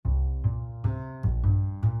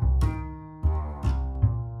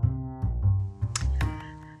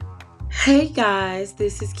Hey guys,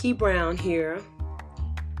 this is Key Brown here.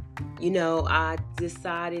 I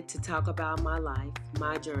decided to talk about my life,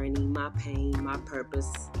 my journey, my pain, my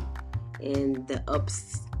purpose, and the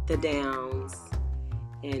ups, the downs,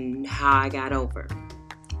 and how I got over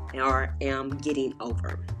or am getting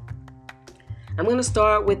over. I'm going to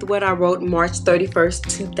start with what I wrote March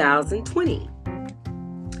 31st, 2020.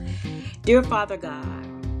 Dear Father God,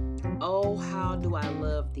 oh, how do I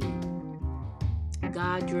love thee?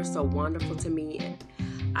 God, you're so wonderful to me.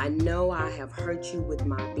 I know I have hurt you with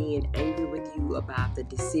my being angry with you about the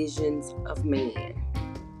decisions of man.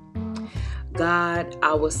 God,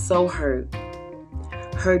 I was so hurt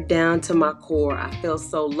down to my core. I felt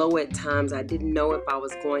so low at times. I didn't know if I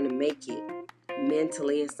was going to make it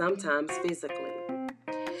mentally and sometimes physically.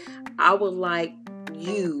 I would like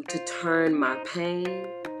you to turn my pain,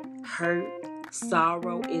 hurt,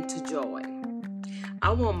 sorrow into joy. I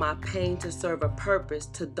want my pain to serve a purpose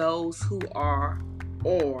to those who are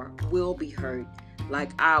or will be hurt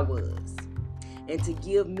like I was, and to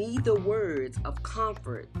give me the words of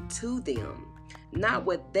comfort to them, not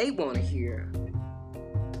what they want to hear.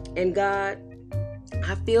 And God,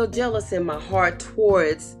 I feel jealous in my heart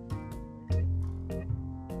towards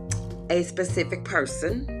a specific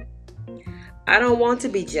person. I don't want to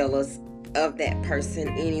be jealous of that person,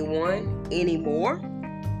 anyone, anymore,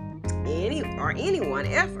 anyone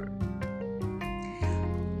ever.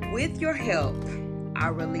 With your help, I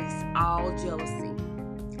release all jealousy,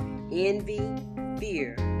 envy,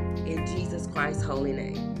 fear, in Jesus Christ's holy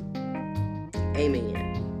name. Amen.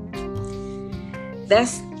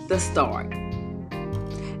 That's the start.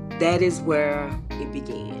 That is where it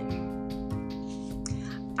began.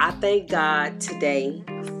 I thank God today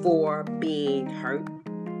for being hurt.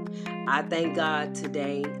 I thank God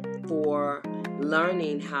today for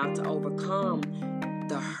learning how to overcome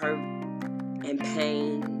the hurt and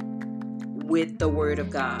pain with the Word of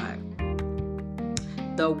God.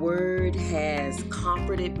 The Word has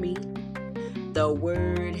comforted me. The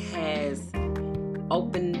Word has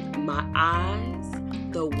opened my eyes.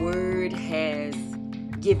 The Word has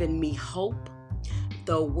given me hope.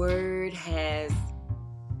 The Word has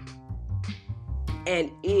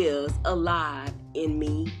and is alive in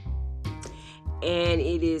me. And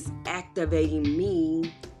it is activating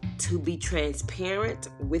me to be transparent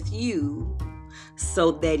with you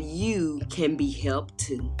so that you can be helped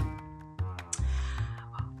too.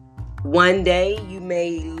 One day you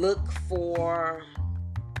may look for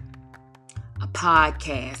a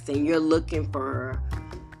podcast and you're looking for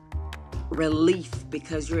relief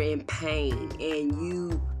because you're in pain and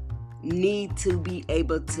you need to be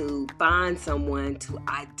able to find someone to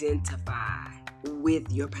identify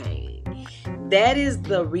with your pain. That is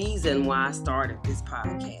the reason why I started this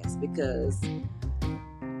podcast, because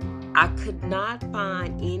I could not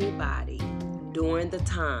find anybody during the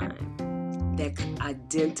time that could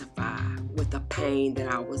identify with the pain that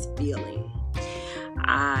I was feeling.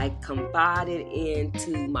 I confided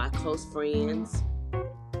into my close friends,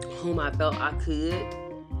 whom I felt I could,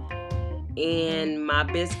 and my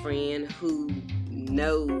best friend who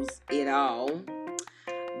knows it all,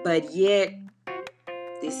 but yet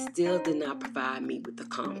this still did not provide me with the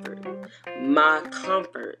comfort. My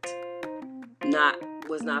comfort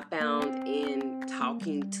was not found in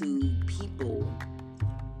talking to people,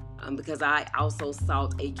 because I also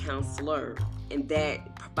sought a counselor, and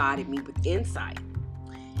that provided me with insight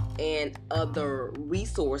and other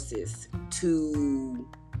resources to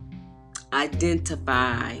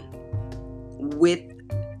identify with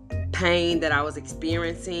pain that I was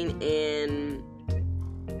experiencing and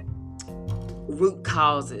root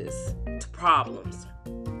causes to problems.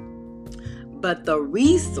 But the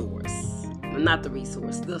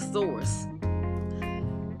source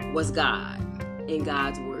was God and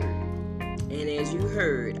God's word. And as you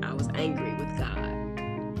heard, I was angry with God.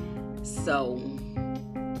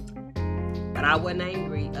 But I wasn't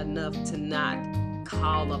angry enough to not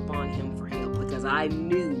call upon him for help, because I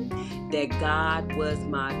knew that God was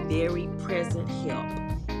my very present help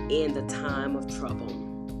in the time of trouble.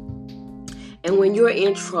 And when you're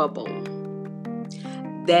in trouble,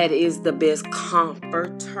 that is the best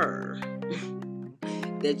comforter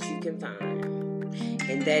that you can find.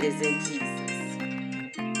 And that is in Jesus.